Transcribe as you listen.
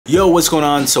Yo, what's going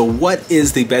on? So what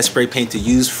is the best spray paint to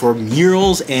use for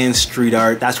murals and street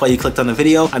art? That's why you clicked on the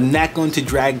video. I'm not going to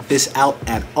drag this out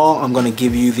at all. I'm going to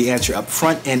give you the answer up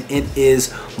front, and it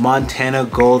is Montana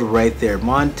Gold right there.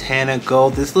 Montana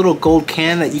Gold, this little gold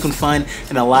can that you can find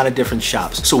in a lot of different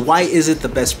shops. So why is it the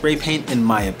best spray paint in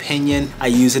my opinion? I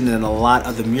use it in a lot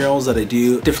of the murals that I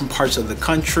do, different parts of the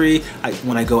country.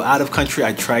 When I go out of country,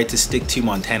 I try to stick to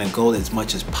Montana Gold as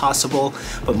much as possible,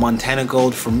 but Montana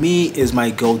Gold for me is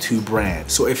my go-to brand.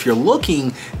 So if you're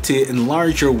looking to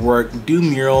enlarge your work, do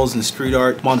murals and street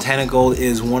art, Montana Gold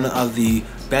is one of the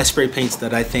best spray paints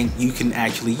that I think you can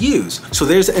actually use. So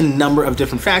there's a number of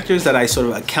different factors that I sort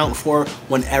of account for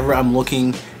whenever I'm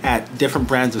looking at different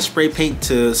brands of spray paint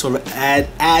to sort of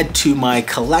add to my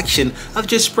collection of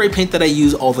just spray paint that I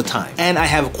use all the time. And I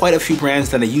have quite a few brands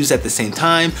that I use at the same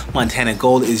time. Montana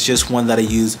Gold is just one that I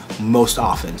use most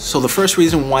often. So the first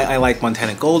reason why I like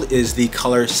Montana Gold is the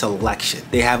color selection.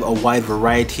 They have a wide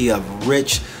variety of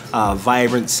rich,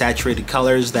 vibrant, saturated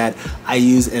colors that I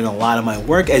use in a lot of my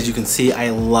work. As you can see,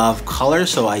 I love color,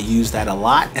 so I use that a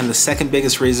lot. And the second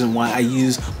biggest reason why I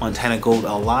use Montana Gold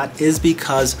a lot is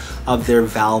because of their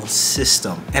valve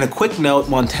system. And a quick note,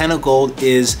 Montana Gold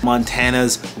is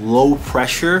Montana's low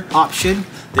pressure option.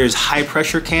 There's high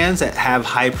pressure cans that have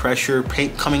high pressure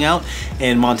paint coming out,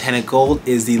 and Montana Gold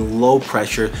is the low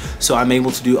pressure, so I'm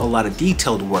able to do a lot of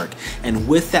detailed work. And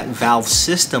with that valve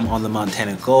system on the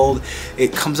Montana Gold,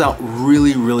 it comes out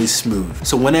really, really smooth.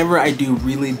 So whenever I do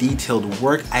really detailed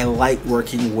work, I like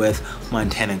working with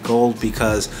Montana Gold,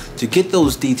 because to get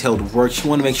those detailed works, you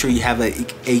want to make sure you have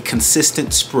a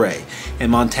consistent spray, and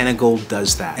Montana Gold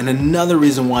does that. And another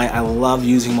reason why I love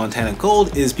using Montana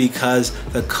Gold is because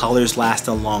the colors last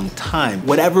a long time.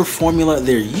 Whatever formula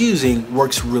they're using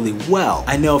works really well.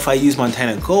 I know if I use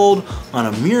Montana Gold on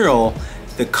a mural,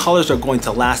 the colors are going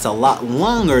to last a lot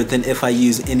longer than if I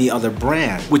use any other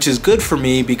brand, which is good for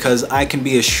me because I can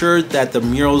be assured that the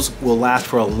murals will last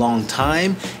for a long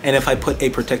time, and if I put a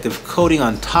protective coating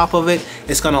on top of it,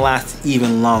 it's gonna last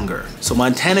even longer. So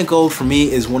Montana Gold for me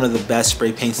is one of the best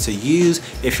spray paints to use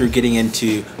if you're getting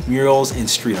into murals and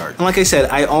street art. And like I said,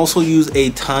 I also use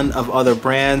a ton of other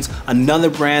brands. Another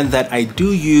brand that I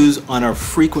do use on a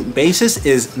frequent basis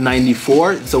is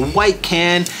 94. It's a white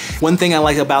can. One thing I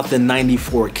like about the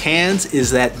 94 cans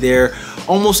is that they're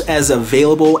almost as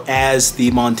available as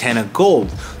the Montana Gold.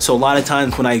 So a lot of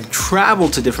times when I travel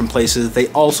to different places, they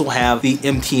also have the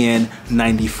MTN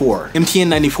 94. MTN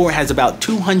 94 has about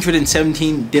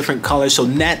 217 different colors, so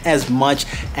not as much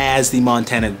as the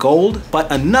Montana Gold, but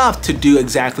enough to do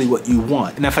exactly what you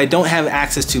want. And if I don't have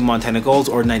access to Montana Golds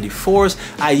or 94s,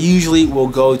 I usually will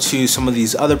go to some of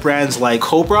these other brands like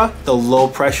Kobra, the low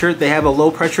pressure. They have a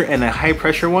low pressure and a high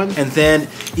pressure one. And then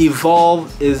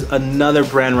Evolve is another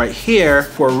brand right here.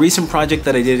 For a recent project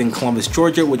that I did in Columbus,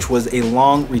 Georgia, which was a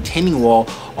long retaining wall,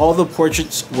 all the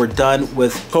portraits were done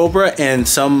with Kobra and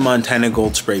some Montana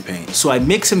Gold spray paint. So I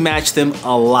mix and match them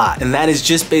a lot, and that is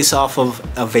just based off of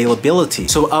availability.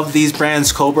 So of these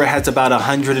brands, Kobra has about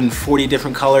 140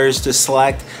 different colors to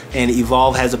select, and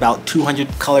Evolve has about 200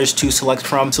 colors to select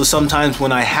from. So sometimes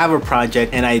when I have a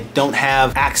project and I don't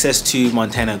have access to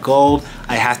Montana Gold,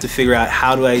 I have to figure out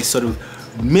how do I sort of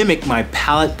mimic my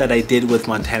palette that I did with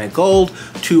Montana Gold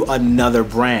to another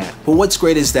brand. But what's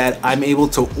great is that I'm able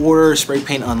to order spray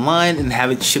paint online and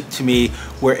have it shipped to me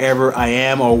wherever I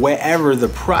am or wherever the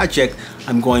project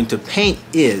I'm going to paint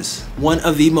is. One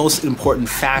of the most important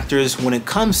factors when it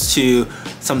comes to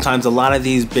sometimes a lot of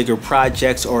these bigger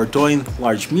projects or doing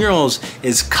large murals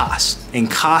is cost. And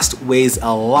cost weighs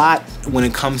a lot when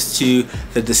it comes to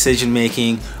the decision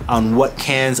making on what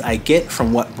cans I get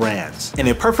from what brands. In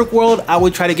a perfect world, I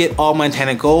would try to get all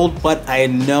Montana Gold, but I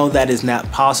know that is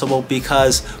not possible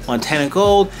because Montana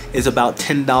Gold is about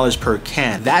 $10 per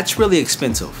can. That's really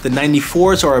expensive. The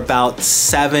 94s are about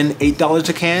 $7, $8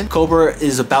 a can. Kobra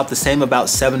is about the same, about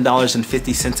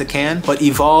 $7.50 a can. But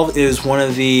Evolve is one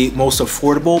of the most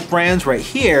affordable brands right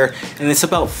here, and it's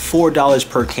about $4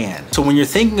 per can. So when you're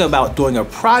thinking about doing a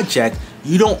project,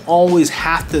 you don't always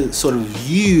have to sort of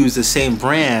use the same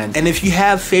brand. And if you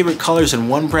have favorite colors in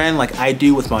one brand like I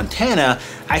do with Montana,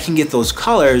 I can get those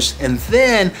colors, and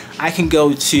then I can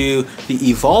go to the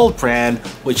Evolve brand,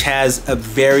 which has a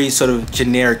very sort of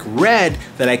generic red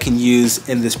that I can use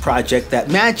in this project that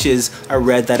matches a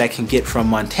red that I can get from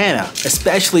Montana,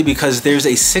 especially because there's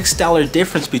a $6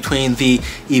 difference between the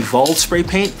Evolve spray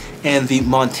paint and the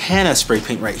Montana spray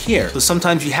paint right here. So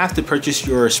sometimes you have to purchase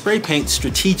your spray paint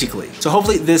strategically. So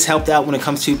hopefully this helped out when it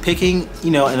comes to picking,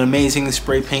 you know, an amazing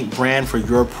spray paint brand for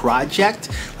your project.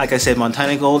 Like I said,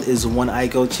 Montana Gold is the one I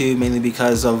go to mainly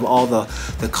because of all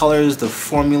the colors, the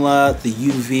formula, the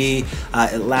UV,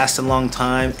 it lasts a long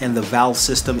time, and the valve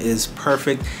system is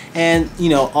perfect. And you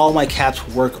know, all my caps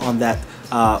work on that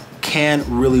can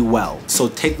really well. So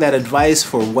take that advice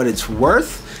for what it's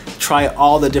worth. Try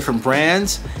all the different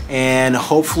brands and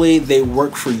hopefully they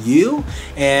work for you,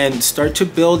 and start to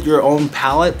build your own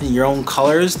palette and your own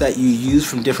colors that you use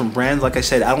from different brands. Like I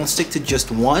said, I don't stick to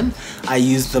just one. I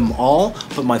use them all,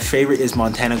 but my favorite is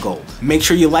Montana Gold. Make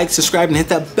sure you like, subscribe, and hit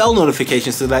that bell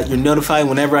notification so that you're notified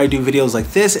whenever I do videos like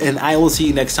this, and I will see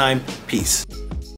you next time. Peace.